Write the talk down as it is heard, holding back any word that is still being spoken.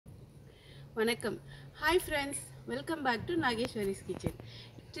Vanakkam. Hi friends, welcome back to Nageshwari's kitchen.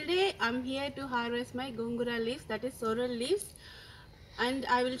 Today I'm here to harvest my Gongura leaves, that is sorrel leaves, and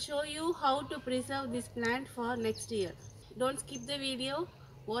I will show you how to preserve this plant for next year. Don't skip the video,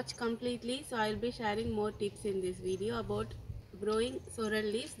 watch completely. So I'll be sharing more tips in this video about growing sorrel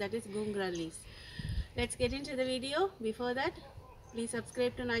leaves, that is Gongura leaves. Let's get into the video. Before that, please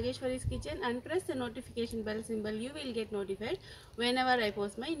subscribe to Nageshwari's kitchen and press the notification bell symbol. You will get notified whenever I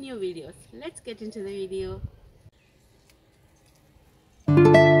post my new videos. Let's get into the video.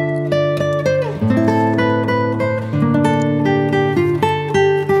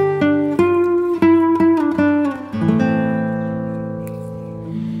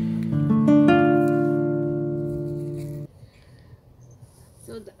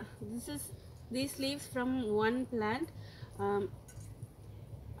 So this is these leaves from one plant. Um,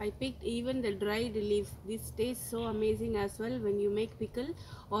 I picked even the dried leaves. This tastes so amazing as well when you make pickle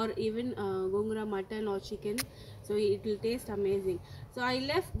or even gongura mutton or chicken. So it will taste amazing. So I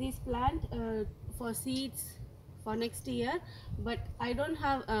left this plant for seeds for next year, but I don't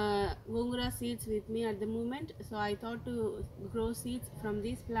have gongura seeds with me at the moment. So I thought to grow seeds from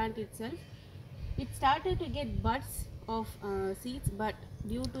this plant itself. It started to get buds of seeds, but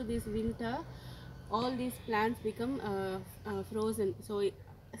due to this winter all these plants become frozen, so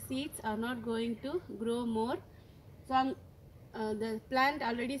seeds are not going to grow more. So the plant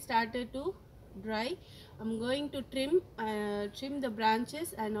already started to dry. I'm going to trim the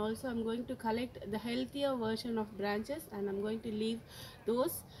branches, and also I'm going to collect the healthier version of branches, and I'm going to leave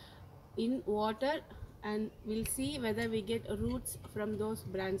those in water, and we'll see whether we get roots from those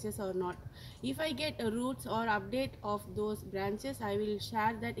branches or not. If I get roots or update of those branches, I will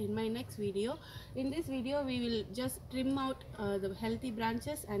share that in my next video. In this video we will just trim out the healthy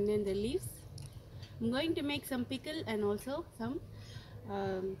branches and then the leaves. I'm going to make some pickle and also some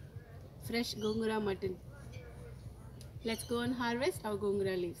fresh gongura mutton. Let's go and harvest our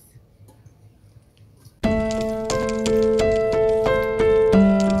gongura leaves.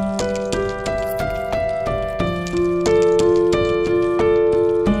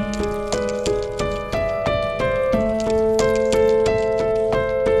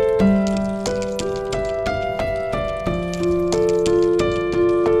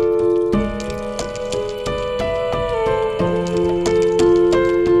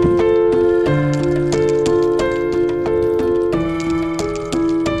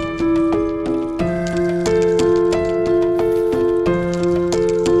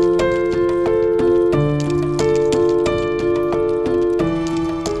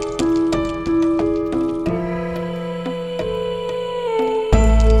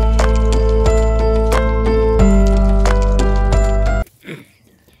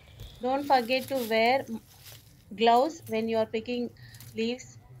 Don't forget to wear gloves when you are picking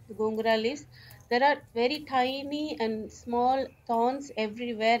leaves, gongura leaves. There are very tiny and small thorns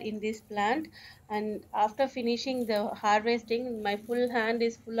everywhere in this plant, and after finishing the harvesting my full hand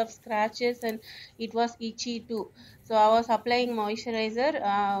is full of scratches and it was itchy too. So I was applying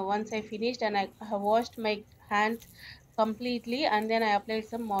moisturizer once I finished, and I have washed my hands completely, and then I applied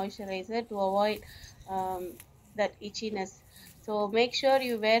some moisturizer to avoid that itchiness. So make sure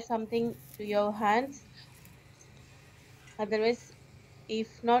you wear something to your hands, otherwise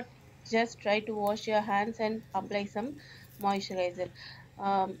if not, just try to wash your hands and apply some moisturizer.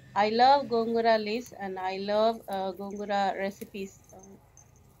 I love gongura leaves, and I love gongura recipes.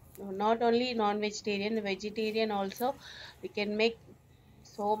 Not only non-vegetarian, vegetarian also we can make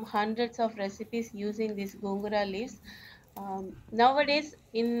so hundreds of recipes using these gongura leaves. Nowadays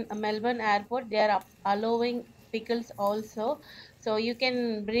in Melbourne airport they are allowing pickles also, so you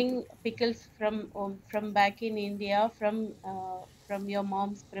can bring pickles from back in India, from your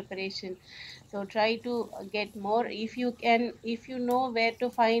mom's preparation. So try to get more if you can. If you know where to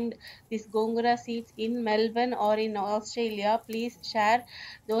find these gongura seeds in Melbourne or in Australia, please share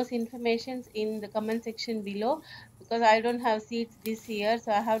those informations in the comment section below, because I don't have seeds this year,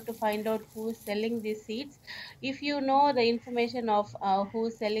 so I have to find out who's selling these seeds. If you know the information of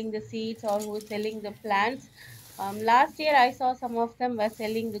who's selling the seeds or who's selling the plants, last year I saw some of them were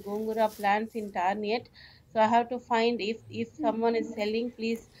selling the gongura plants in Tarniet, so I have to find if someone is selling,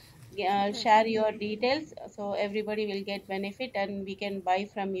 please share your details so everybody will get benefit and we can buy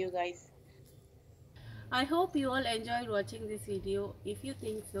from you guys. I hope you all enjoyed watching this video. If you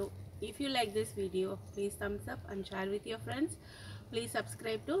think so, if you like this video, please thumbs up and share with your friends. Please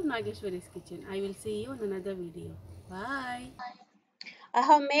subscribe to Nageshwari's Kitchen. I will see you in another video. Bye. I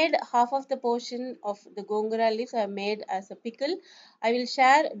have made half of the portion of the gongura leaves I made as a pickle. I will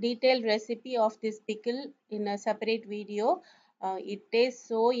share detailed recipe of this pickle in a separate video. It tastes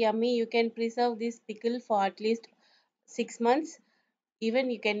so yummy. You can preserve this pickle for at least 6 months.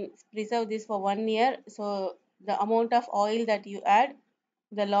 Even you can preserve this for 1 year. So the amount of oil that you add,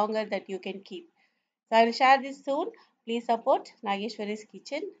 the longer that you can keep. So I will share this soon. Please support Nageshwari's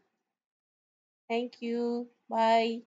Kitchen. Thank you. Bye.